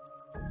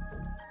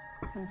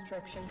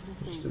 Construction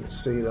complete. Just didn't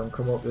see them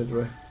come up, did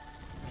we?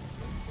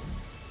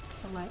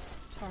 Select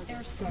target.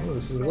 Airstrike. Oh,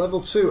 this is a level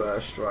 2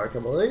 airstrike, I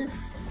believe.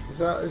 Is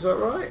that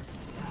right?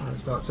 Oh,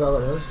 it's not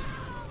telling us.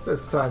 It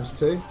says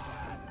 ×2.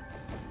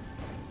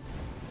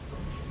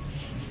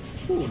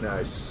 Ooh,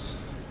 nice.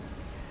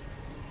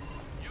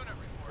 Unit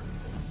report.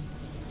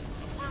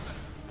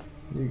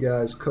 Affirmative. You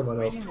guys coming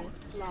up. Unit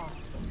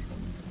lost.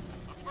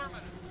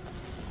 Affirmative.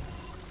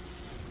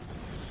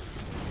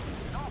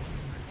 No.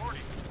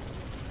 Reporting.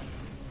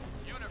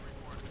 Unit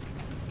reporting.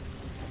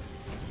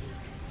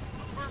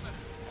 Affirmative.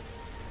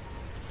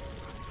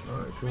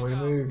 Alright, can we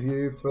move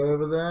you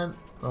further then?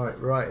 Alright,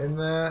 right in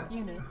there.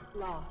 Unit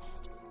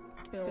lost.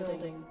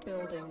 Building.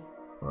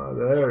 Right,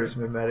 there is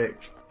my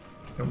medic.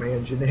 And my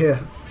engineer.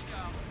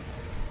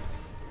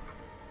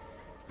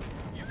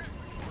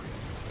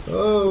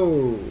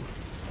 Oh!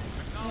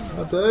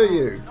 How dare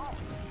you!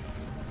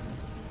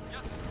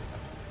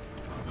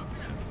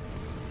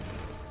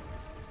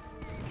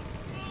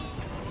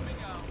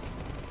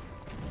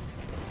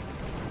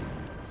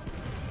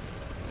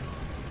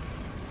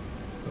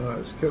 Alright,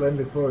 let's kill him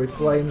before he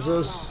flames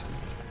us.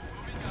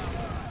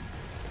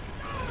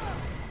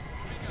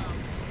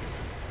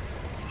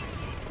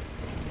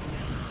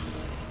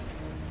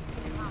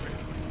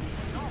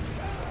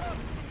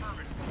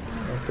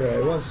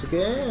 Okay, once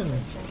again,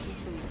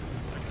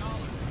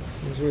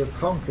 seems we have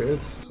conquered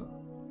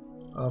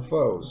our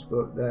foes,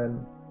 but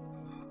then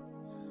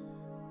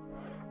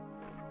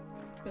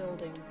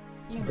Building.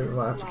 I think we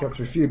might have to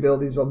capture a few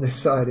buildings on this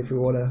side if we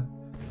want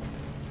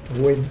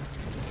to win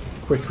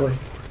quickly.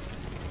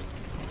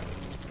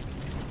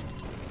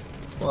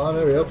 Come on,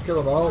 hurry up,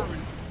 kill them all.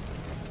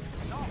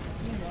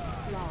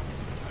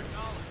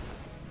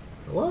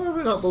 Why have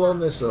we not blown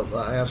this up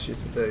that I asked you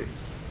to do?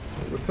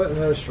 We're putting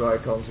an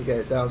airstrike on to get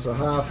it down to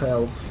half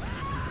health.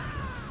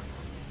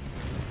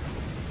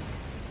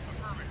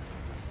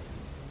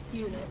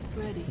 Unit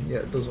ready. Yeah,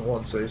 it doesn't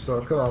want to,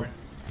 so come on.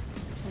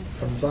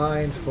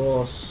 Combined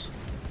force.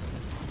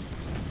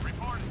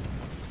 Reporting.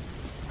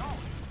 No.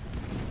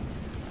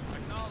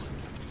 Acknowledge.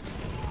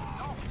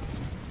 No.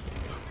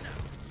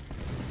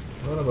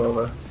 Run them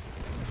over.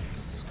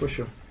 Squish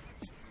them.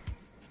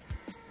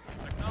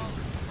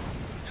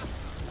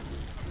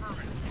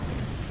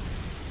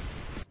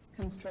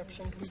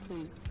 Construction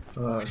complete.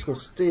 Alright, let's go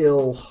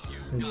steal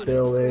these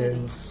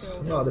buildings.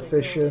 Not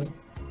efficient.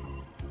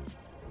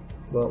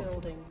 Well,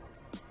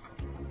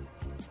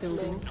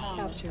 Building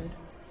captured.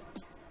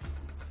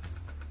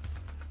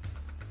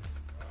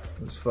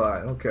 it's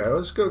fine. Okay,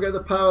 let's go get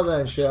the power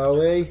then, shall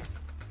we? You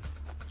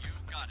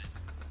got it.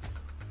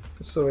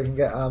 Just so we can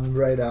get our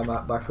radar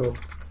map back up.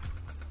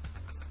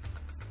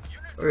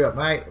 Hurry up,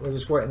 mate. We're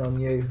just waiting on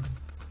you.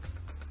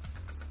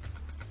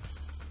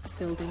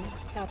 Building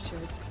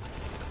captured.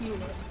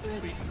 Unit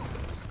ready.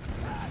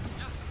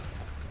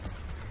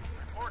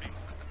 Reporting.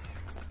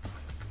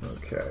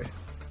 Okay.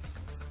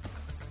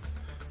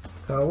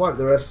 I'll wipe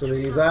the rest of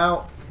these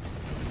out.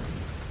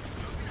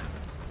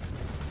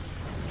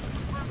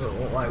 Doesn't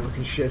look like we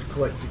can shift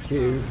click to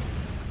queue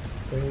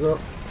things up.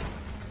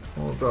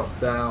 We'll drop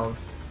down.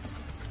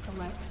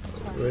 Select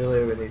target.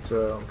 Really, we need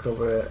to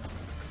uncover it.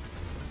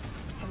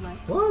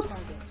 Select What?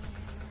 target.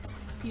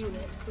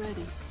 Unit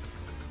ready.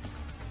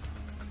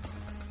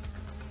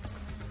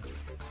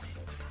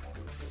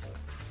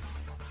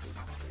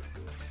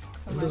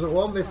 It doesn't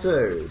want me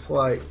to. It's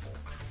like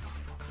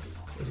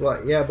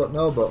yeah, but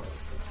no, but.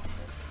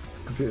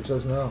 Computer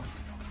says no.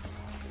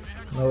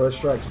 No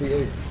airstrikes for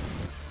you.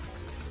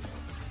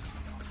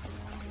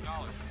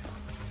 Acknowledge.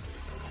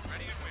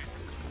 Ready and waiting.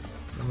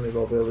 How many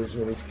more buildings do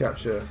we need to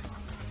capture?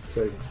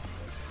 2.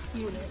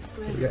 Unit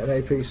We ready. get an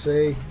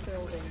APC.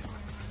 Building.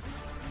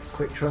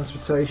 Quick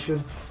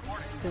transportation.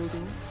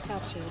 Building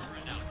captured.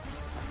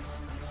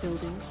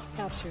 Building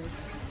captured.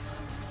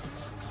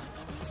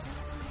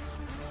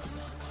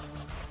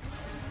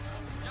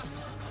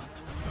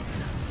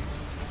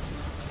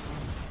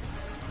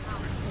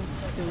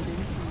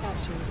 Building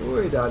captured.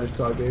 Oh, he died of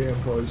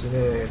Tiberium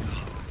poisoning.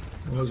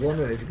 I was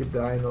wondering if you could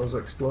die in those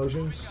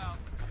explosions.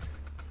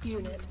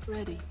 Unit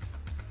ready.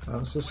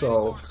 Answer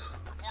solved.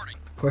 Reporting.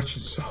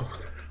 Question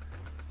solved.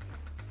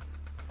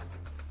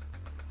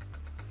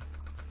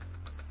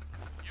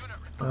 Unit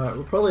Alright,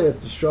 we'll probably have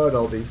destroyed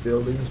all these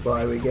buildings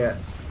by we get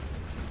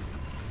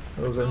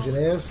those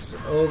engineers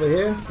over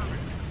here.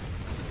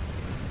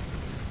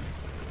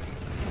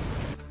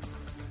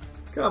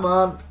 Come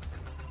on.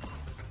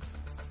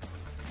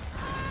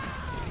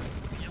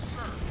 Yes,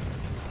 sir.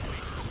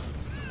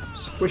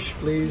 Squish,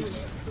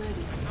 please.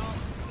 Ready.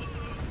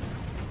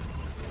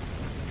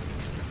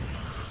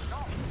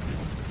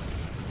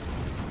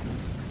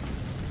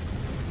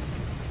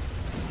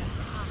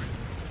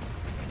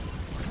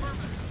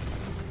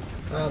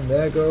 And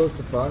there goes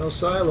the final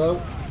silo.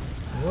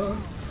 What?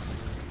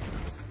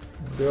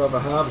 We do have a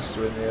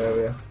harvester in the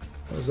area.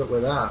 What's up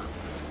with that?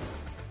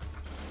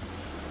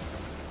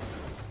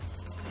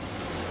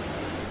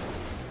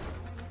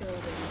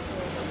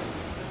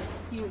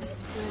 Unit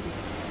ready.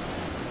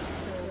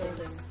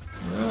 Building.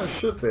 That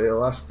should be the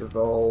last of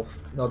all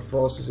Nod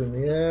forces in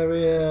the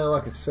area.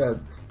 Like I said,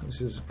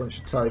 this is a bunch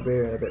of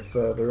Tiberian a bit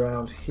further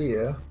around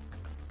here.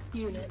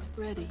 Unit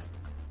ready.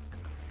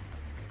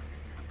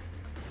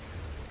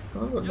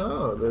 Oh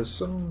no, there's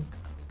some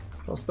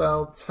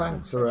hostile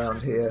tanks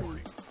around here.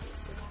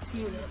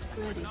 Unit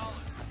ready.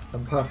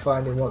 And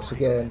pathfinding once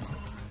again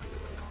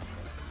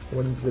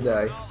wins the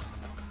day.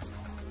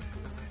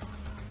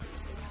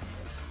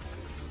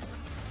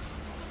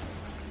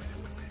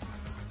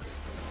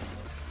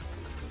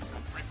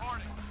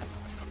 Reporting.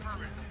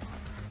 Affirmative.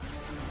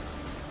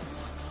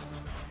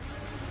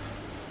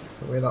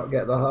 Can we not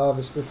get the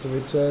harvester to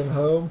return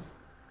home?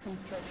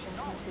 Construction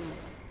complete.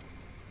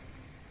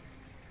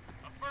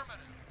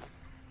 Affirmative.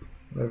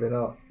 Maybe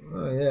not.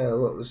 Oh yeah,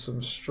 look, there's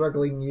some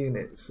struggling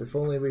units. If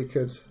only we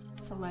could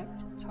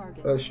Select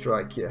target.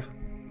 airstrike you.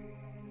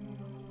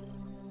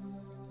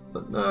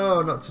 But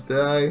no, not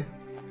today.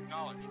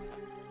 Acknowledge.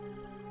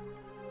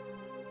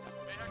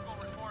 Vehicle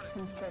reporting.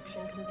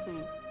 Construction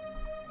complete.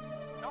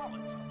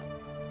 Acknowledge.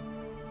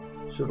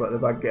 Should let the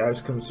bad guys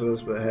come to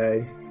us, but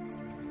hey.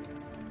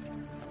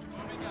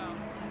 Moving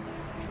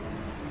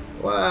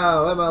out.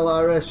 Wow,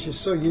 MLRS, she's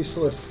so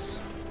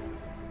useless.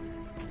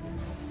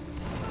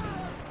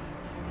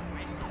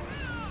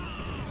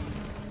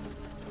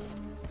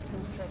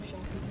 Construction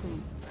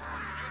complete.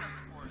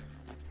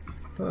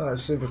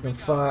 Let's see if we can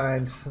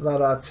find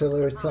that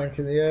artillery tank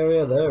in the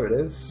area. There it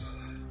is.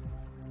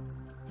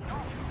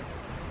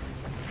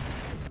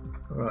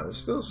 Right, there's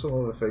still some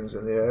other things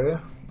in the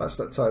area. That's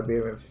that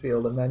Tiberian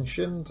field I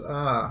mentioned.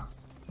 Ah,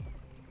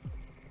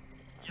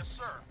 Yes,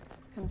 sir.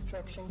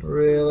 Construction complete.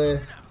 really?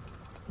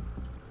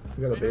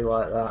 You're gonna be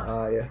like that,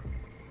 are you?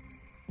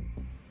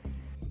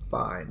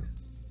 Fine.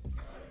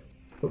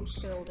 Oops.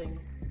 Building.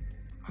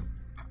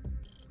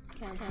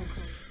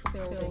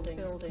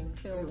 Building.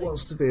 It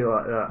wants to be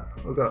like that.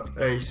 We've got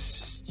a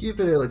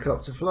stupid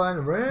helicopter flying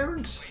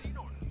around. Awaiting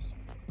orders.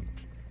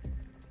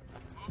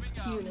 Moving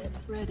out. Unit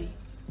ready.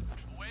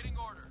 Awaiting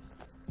order.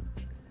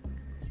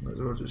 Might as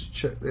well just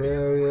check the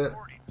area.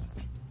 Reporting.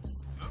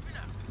 Moving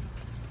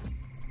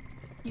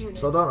out. Unit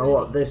So I don't know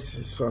what this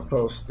is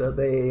supposed to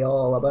be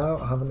all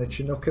about, having a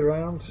Chinook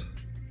around.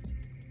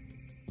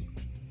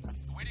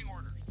 Awaiting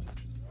orders.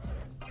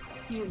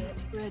 Unit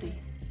ready.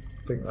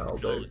 I think that'll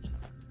do.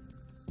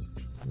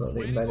 Not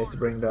need many to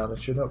bring down a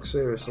Chinook,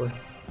 seriously.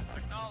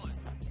 Acknowledge.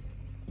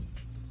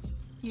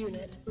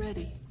 Unit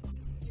ready.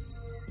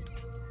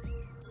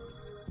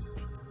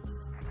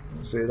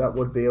 See, that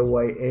would be a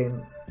way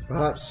in.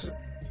 Perhaps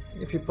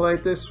if you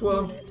played this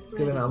one,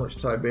 given how much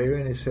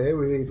Tiberian is here,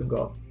 we've even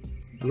got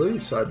blue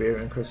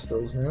Tiberian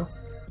crystals now.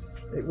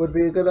 It would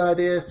be a good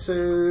idea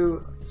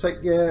to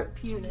take your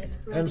Unit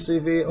ready.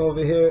 MCV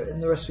over here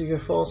and the rest of your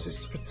forces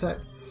to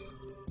protect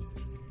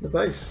the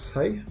base,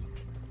 hey?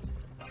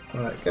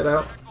 Alright, get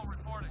out. Vehicle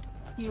reporting.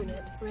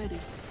 Unit ready.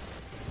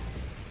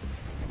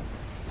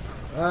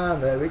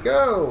 And there we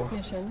go.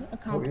 Mission Hope you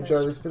accomplished.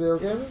 enjoyed this video,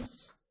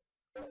 gamers.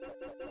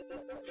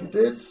 If you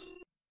did,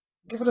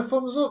 give it a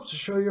thumbs up to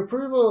show your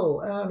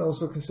approval, and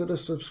also consider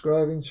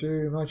subscribing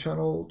to my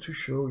channel to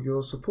show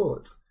your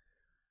support.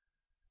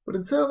 But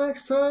until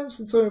next time,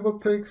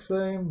 centaurianmudpig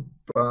saying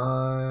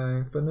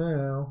bye for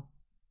now.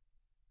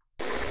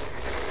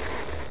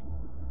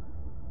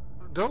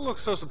 Don't look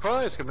so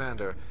surprised,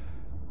 Commander.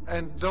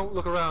 And don't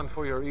look around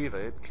for your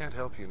EVA. It can't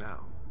help you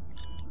now.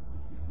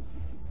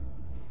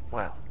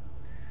 Well,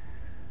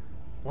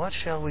 what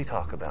shall we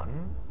talk about?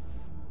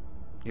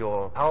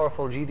 Your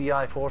powerful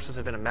GDI forces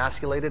have been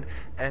emasculated,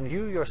 and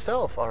you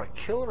yourself are a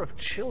killer of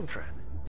children.